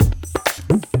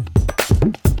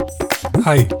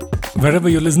Hi, wherever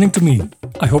you're listening to me,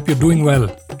 I hope you're doing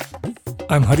well.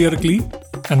 I'm Hari Arakli,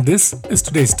 and this is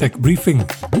today's Tech Briefing.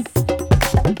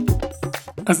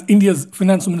 As India's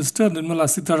Finance Minister Nirmala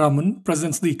Sitharaman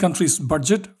presents the country's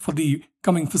budget for the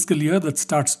coming fiscal year that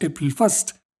starts April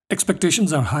 1st,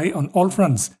 expectations are high on all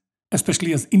fronts,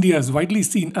 especially as India is widely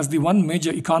seen as the one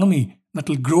major economy that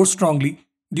will grow strongly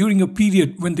during a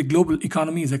period when the global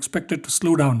economy is expected to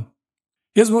slow down.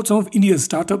 Here's what some of India's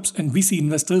startups and VC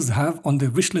investors have on their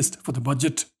wish list for the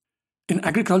budget. In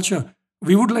agriculture,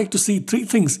 we would like to see three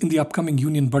things in the upcoming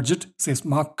union budget, says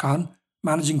Mark Khan,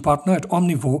 managing partner at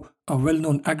Omnivore, a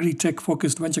well-known agri-tech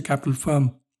focused venture capital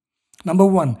firm. Number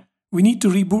one, we need to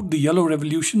reboot the yellow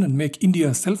revolution and make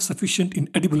India self-sufficient in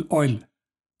edible oil.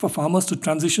 For farmers to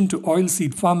transition to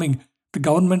oilseed farming, the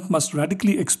government must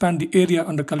radically expand the area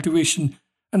under cultivation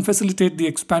and facilitate the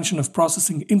expansion of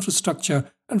processing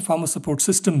infrastructure and farmer support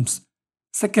systems.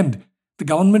 Second, the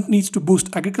government needs to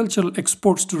boost agricultural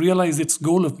exports to realize its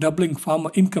goal of doubling farmer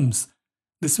incomes.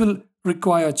 This will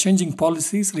require changing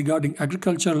policies regarding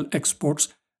agricultural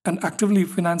exports and actively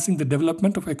financing the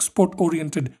development of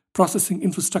export-oriented processing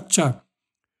infrastructure.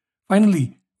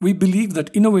 Finally, we believe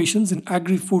that innovations in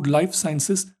agri-food life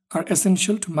sciences are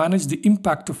essential to manage the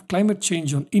impact of climate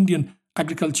change on Indian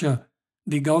agriculture.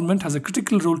 The government has a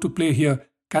critical role to play here,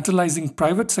 catalyzing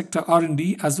private sector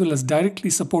R&D as well as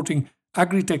directly supporting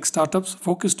agri-tech startups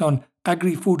focused on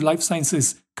agri-food life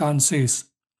sciences, Khan says.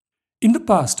 In the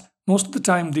past, most of the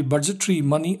time the budgetary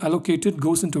money allocated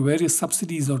goes into various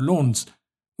subsidies or loans.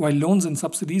 While loans and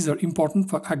subsidies are important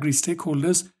for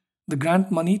agri-stakeholders, the grant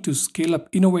money to scale up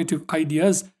innovative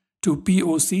ideas to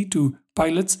POC to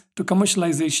pilots to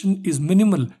commercialization is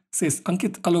minimal, says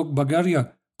Ankit Alok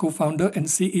Bagaria, co-founder and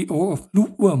CEO of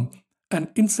Loopworm,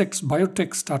 an insects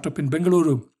biotech startup in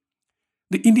Bengaluru.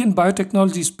 The Indian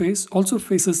biotechnology space also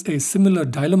faces a similar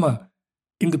dilemma.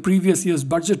 In the previous year's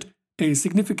budget, a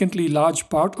significantly large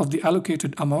part of the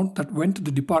allocated amount that went to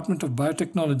the Department of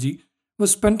Biotechnology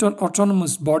was spent on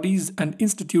autonomous bodies and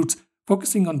institutes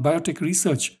focusing on biotech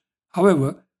research.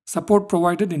 However, support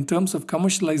provided in terms of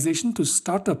commercialization to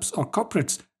startups or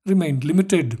corporates remained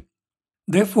limited.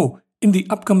 Therefore, in the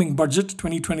upcoming budget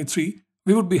 2023,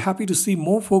 we would be happy to see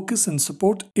more focus and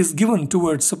support is given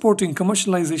towards supporting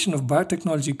commercialization of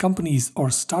biotechnology companies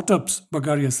or startups,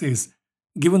 Bagaria says.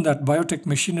 Given that biotech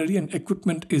machinery and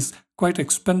equipment is quite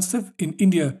expensive in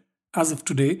India as of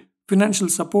today, financial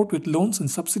support with loans and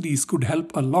subsidies could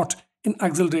help a lot in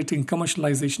accelerating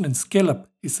commercialization and scale-up,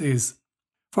 he says.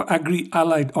 For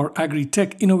agri-allied or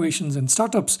agri-tech innovations and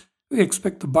startups, we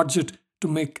expect the budget to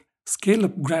make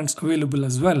scale-up grants available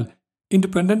as well,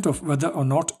 independent of whether or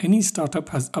not any startup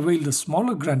has availed a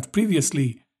smaller grant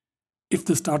previously. If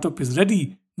the startup is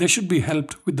ready, they should be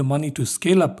helped with the money to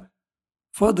scale up.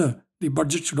 Further, the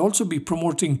budget should also be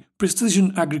promoting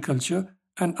precision agriculture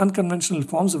and unconventional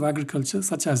forms of agriculture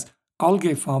such as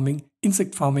algae farming,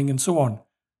 insect farming, and so on,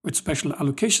 with special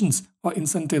allocations or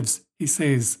incentives, he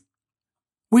says.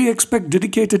 We expect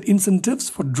dedicated incentives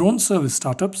for drone service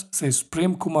startups, says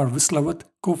Prem Kumar Vislawat,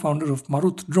 co-founder of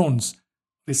Maruth Drones.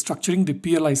 Restructuring the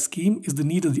PLI scheme is the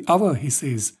need of the hour, he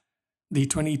says. The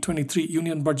 2023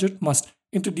 union budget must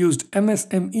introduce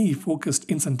MSME-focused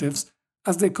incentives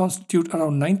as they constitute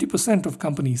around 90% of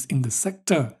companies in the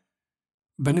sector.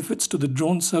 Benefits to the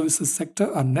drone services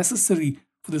sector are necessary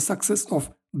for the success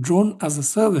of drone as a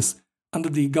service under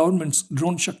the government's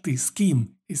Drone Shakti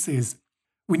scheme, he says.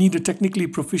 We need a technically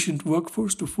proficient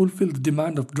workforce to fulfill the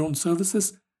demand of drone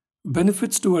services.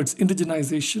 Benefits towards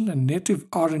indigenization and native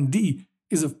R&D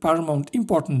is of paramount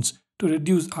importance to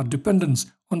reduce our dependence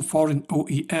on foreign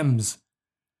OEMs.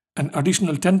 An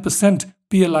additional 10%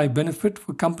 PLI benefit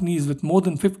for companies with more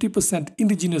than 50%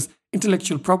 indigenous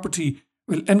intellectual property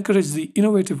will encourage the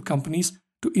innovative companies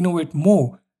to innovate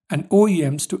more and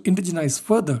OEMs to indigenize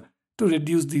further to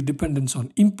reduce the dependence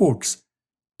on imports.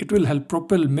 It will help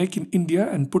propel Make in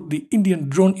India and put the Indian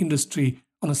drone industry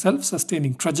on a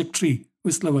self-sustaining trajectory,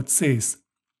 Vislawat says.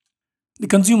 The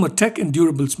consumer tech and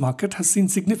durables market has seen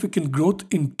significant growth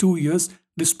in 2 years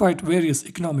despite various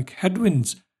economic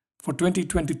headwinds. For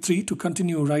 2023 to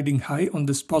continue riding high on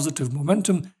this positive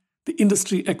momentum, the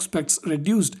industry expects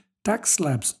reduced tax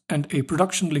slabs and a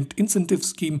production-linked incentive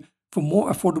scheme for more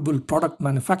affordable product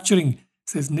manufacturing,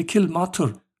 says Nikhil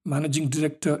Mathur, Managing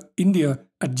Director, India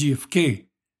at GfK.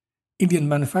 Indian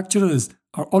manufacturers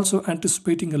are also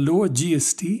anticipating a lower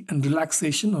GST and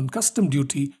relaxation on custom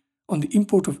duty on the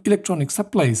import of electronic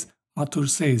supplies, Mathur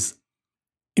says.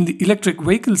 In the electric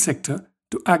vehicle sector,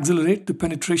 to accelerate the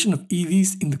penetration of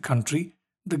EVs in the country,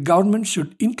 the government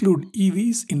should include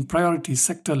EVs in priority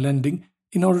sector lending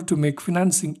in order to make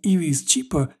financing EVs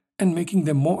cheaper and making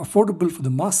them more affordable for the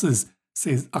masses,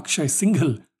 says Akshay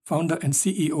Singhal, founder and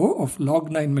CEO of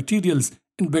Log9 Materials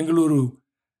in Bengaluru.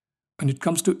 When it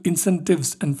comes to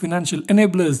incentives and financial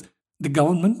enablers, the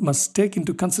government must take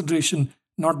into consideration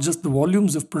not just the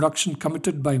volumes of production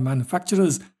committed by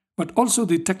manufacturers, but also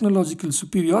the technological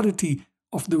superiority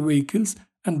of the vehicles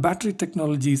and battery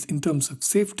technologies in terms of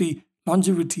safety,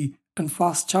 longevity, and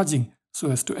fast charging, so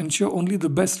as to ensure only the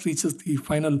best reaches the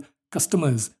final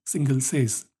customers, Singhal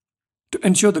says. To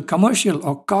ensure the commercial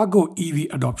or cargo EV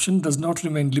adoption does not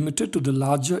remain limited to the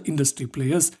larger industry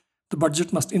players, the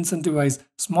budget must incentivize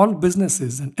small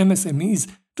businesses and MSMEs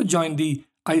to join the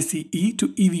ICE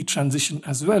to EV transition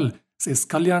as well, says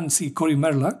Kalyan C.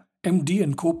 Korimerla, MD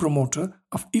and co-promoter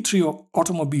of Itrio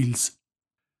Automobiles.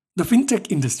 The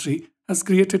fintech industry has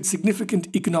created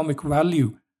significant economic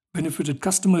value, benefited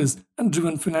customers, and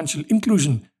driven financial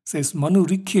inclusion, says Manu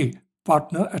Rikhe,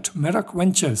 partner at Merak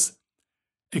Ventures.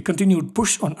 A continued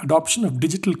push on adoption of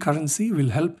digital currency will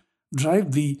help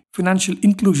drive the financial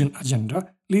inclusion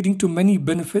agenda, leading to many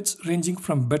benefits ranging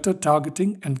from better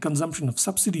targeting and consumption of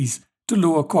subsidies to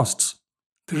lower costs.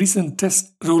 The recent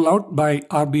test rollout by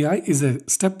RBI is a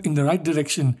step in the right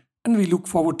direction, and we look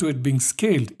forward to it being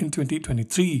scaled in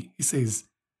 2023, he says.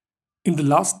 In the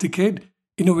last decade,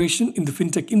 innovation in the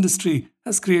fintech industry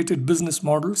has created business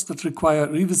models that require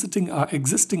revisiting our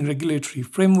existing regulatory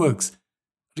frameworks.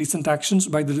 Recent actions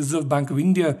by the Reserve Bank of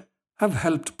India have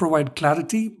helped provide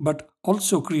clarity but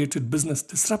also created business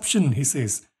disruption, he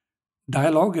says.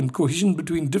 Dialogue and cohesion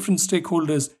between different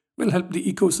stakeholders will help the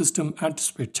ecosystem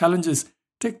anticipate challenges,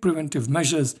 take preventive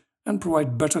measures, and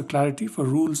provide better clarity for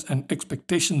rules and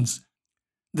expectations.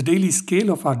 The daily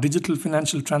scale of our digital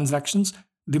financial transactions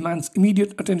demands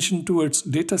immediate attention towards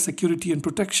data security and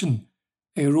protection.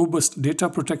 A robust Data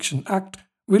Protection Act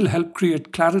will help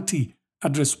create clarity,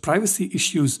 address privacy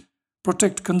issues,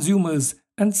 protect consumers,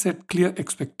 and set clear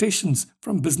expectations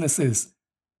from businesses.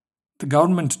 The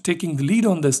government taking the lead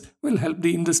on this will help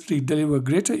the industry deliver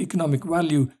greater economic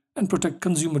value and protect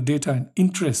consumer data and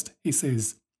interest, he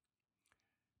says.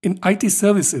 In IT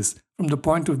services, from the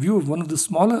point of view of one of the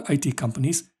smaller IT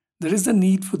companies, there is a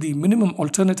need for the minimum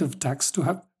alternative tax to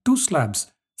have two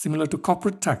slabs, similar to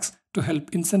corporate tax, to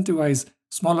help incentivize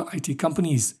smaller IT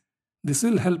companies. This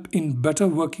will help in better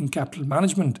working capital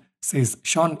management, says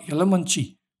Sean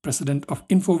Yalamanchi, president of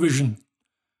Infovision.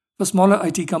 For smaller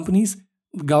IT companies,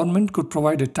 the government could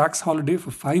provide a tax holiday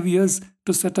for 5 years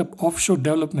to set up offshore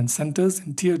development centers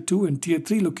in Tier 2 and Tier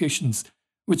 3 locations,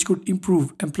 which could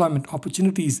improve employment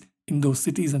opportunities in those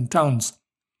cities and towns.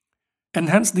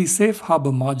 Enhance the safe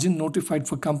harbor margin notified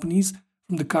for companies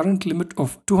from the current limit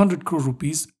of 200 crore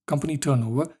rupees company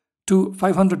turnover to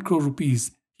 500 crore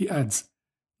rupees, he adds.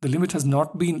 The limit has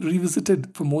not been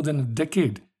revisited for more than a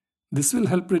decade. This will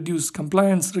help reduce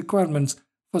compliance requirements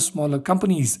for smaller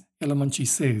companies, Yalamanchi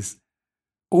says.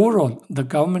 Overall, the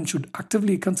government should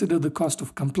actively consider the cost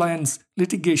of compliance,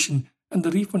 litigation, and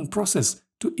the refund process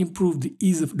to improve the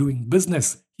ease of doing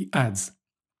business, he adds.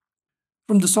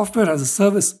 From the software as a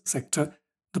service sector,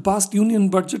 the past union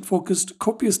budget focused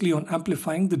copiously on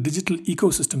amplifying the digital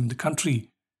ecosystem in the country.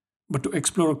 But to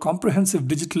explore a comprehensive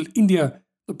digital India,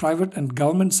 the private and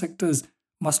government sectors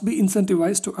must be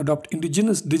incentivized to adopt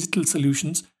indigenous digital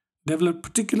solutions developed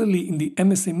particularly in the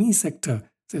MSME sector,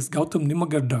 says Gautam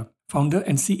Nimagadda, founder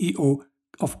and CEO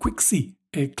of Quixi,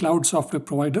 a cloud software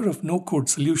provider of no-code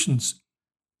solutions.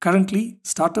 Currently,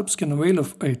 startups can avail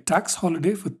of a tax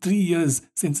holiday for 3 years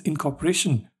since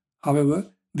incorporation.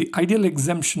 However, the ideal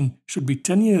exemption should be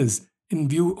 10 years in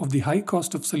view of the high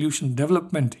cost of solution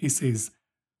development, he says.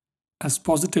 As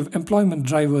positive employment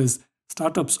drivers,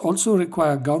 startups also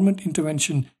require government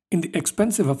intervention in the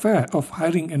expensive affair of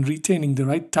hiring and retaining the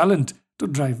right talent to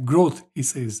drive growth, he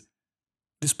says.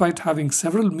 Despite having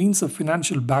several means of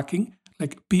financial backing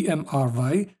like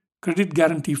PMRY, Credit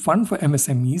Guarantee Fund for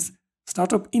MSMEs,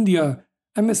 Startup India,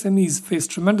 MSMEs face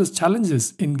tremendous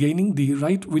challenges in gaining the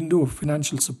right window of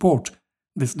financial support.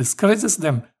 This discourages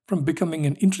them from becoming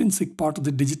an intrinsic part of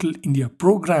the Digital India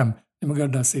program,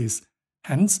 Nimagadda says.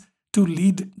 Hence, to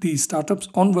lead the startups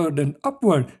onward and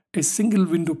upward, a single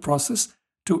window process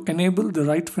to enable the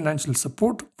right financial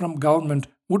support from government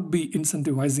would be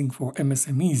incentivizing for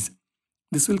MSMEs.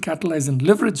 This will catalyze and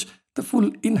leverage the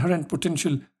full inherent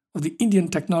potential of the Indian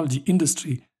technology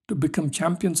industry to become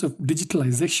champions of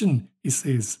digitalization, he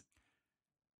says.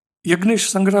 Yagnesh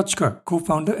Sangarachka,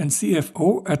 co-founder and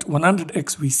CFO at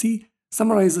 100x VC,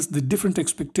 summarizes the different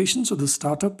expectations of the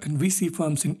startup and VC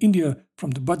firms in India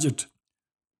from the budget.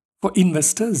 For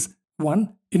investors,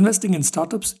 1. Investing in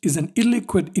startups is an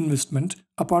illiquid investment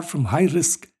apart from high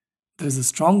risk. There is a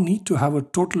strong need to have a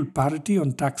total parity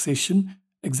on taxation,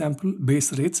 example,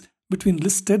 base rates, between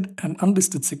listed and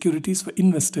unlisted securities for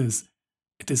investors.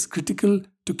 It is critical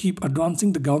to keep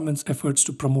advancing the government's efforts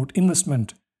to promote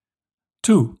investment.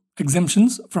 2.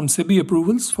 Exemptions from SEBI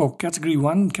approvals for Category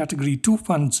 1 and Category 2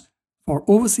 funds for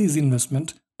overseas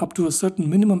investment up to a certain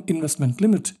minimum investment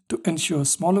limit to ensure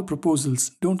smaller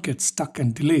proposals don't get stuck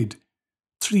and delayed.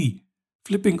 3.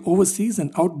 Flipping overseas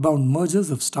and outbound mergers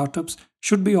of startups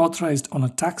should be authorized on a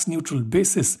tax-neutral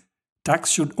basis. Tax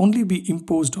should only be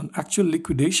imposed on actual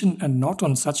liquidation and not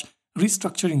on such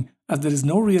restructuring, as there is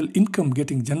no real income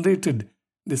getting generated.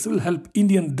 This will help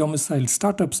Indian domiciled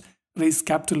startups raise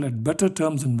capital at better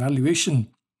terms and valuation.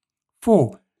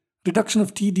 4. Reduction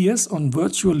of TDS on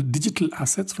virtual digital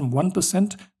assets from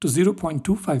 1% to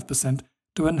 0.25%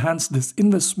 to enhance this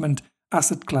investment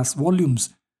asset class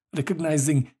volumes,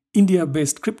 recognizing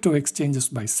India-based crypto exchanges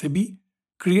by SEBI,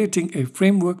 creating a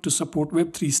framework to support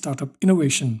Web3 startup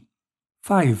innovation.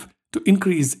 5. To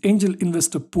increase angel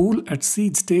investor pool at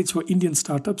seed stage for Indian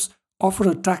startups, offer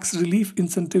a tax relief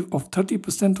incentive of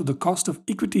 30% of the cost of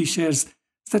equity shares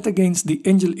set against the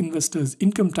angel investor's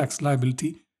income tax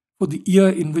liability for the year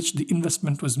in which the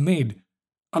investment was made.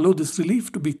 Allow this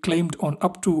relief to be claimed on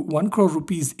up to 1 crore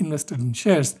rupees invested in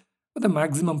shares with a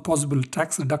maximum possible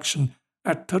tax reduction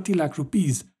at 30 lakh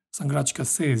rupees, Sangrajka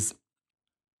says.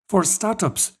 For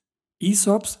startups,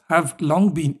 ESOPs have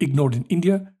long been ignored in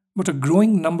India, but a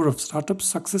growing number of startup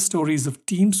success stories of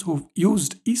teams who've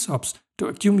used ESOPs to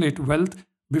accumulate wealth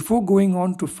before going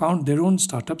on to found their own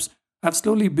startups have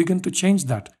slowly begun to change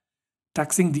that.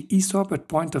 Taxing the ESOP at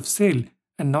point of sale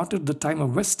and not at the time of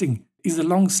vesting is a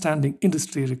long-standing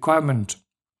industry requirement.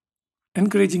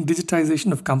 Encouraging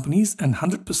digitization of companies and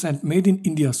 100% made in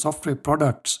India software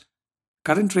products.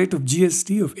 Current rate of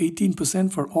GST of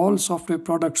 18% for all software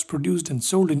products produced and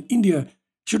sold in India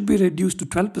should be reduced to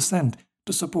 12%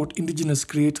 to support indigenous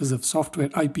creators of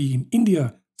software IP in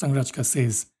India, Sangrajka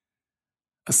says.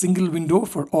 A single window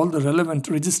for all the relevant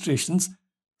registrations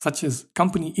such as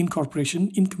company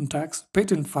incorporation, income tax,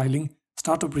 patent filing,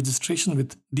 startup registration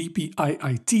with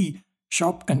DPIIT,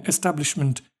 shop and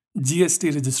establishment,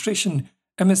 GST registration,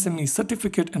 MSME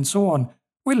certificate and so on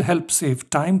will help save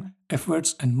time,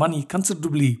 efforts and money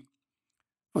considerably.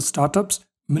 For startups,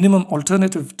 minimum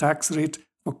alternative tax rate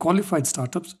for qualified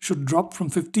startups should drop from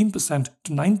 15%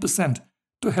 to 9%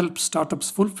 to help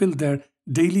startups fulfill their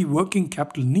daily working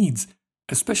capital needs,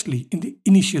 especially in the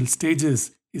initial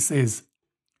stages, he says.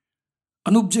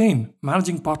 Anup Jain,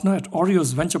 managing partner at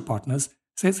Oreos Venture Partners,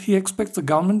 says he expects the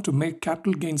government to make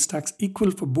capital gains tax equal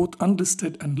for both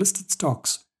unlisted and listed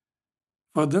stocks.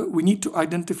 Further, we need to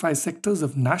identify sectors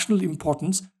of national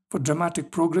importance for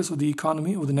dramatic progress of the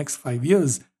economy over the next 5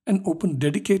 years and open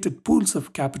dedicated pools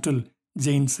of capital,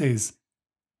 Jain says.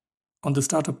 On the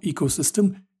startup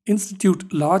ecosystem,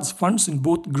 institute large funds in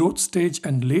both growth stage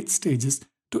and late stages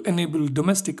to enable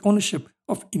domestic ownership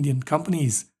of Indian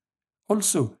companies.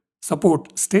 Also,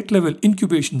 support state-level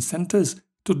incubation centers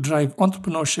to drive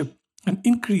entrepreneurship and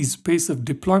increase pace of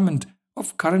deployment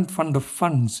of current fund of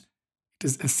funds. It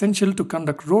is essential to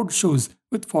conduct roadshows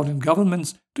with foreign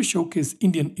governments to showcase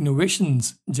Indian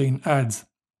innovations, Jain adds.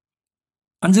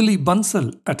 Anjali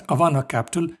Bansal at Avana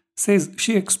Capital says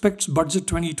she expects Budget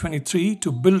 2023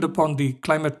 to build upon the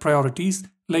climate priorities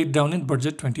laid down in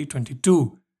Budget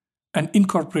 2022 and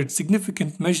incorporate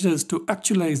significant measures to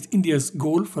actualize India's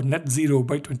goal for net zero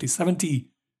by 2070.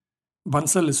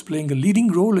 Bansal is playing a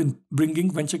leading role in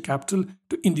bringing venture capital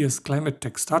to India's climate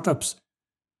tech startups.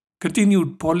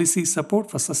 Continued policy support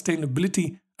for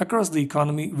sustainability across the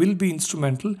economy will be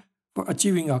instrumental for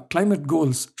achieving our climate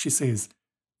goals, she says.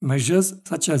 Measures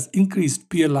such as increased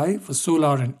PLI for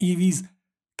solar and EVs,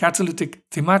 catalytic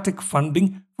thematic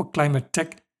funding for climate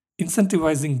tech,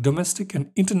 incentivizing domestic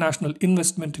and international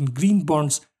investment in green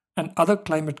bonds and other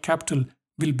climate capital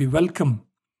will be welcome.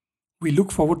 We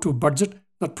look forward to a budget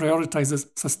that prioritizes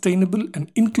sustainable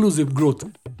and inclusive growth,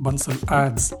 Bansal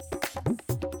adds.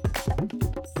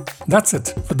 That's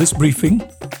it for this briefing.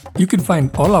 You can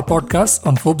find all our podcasts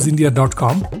on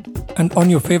ForbesIndia.com and on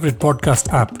your favorite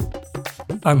podcast app.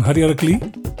 I'm Hari Arakali.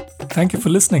 Thank you for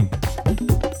listening.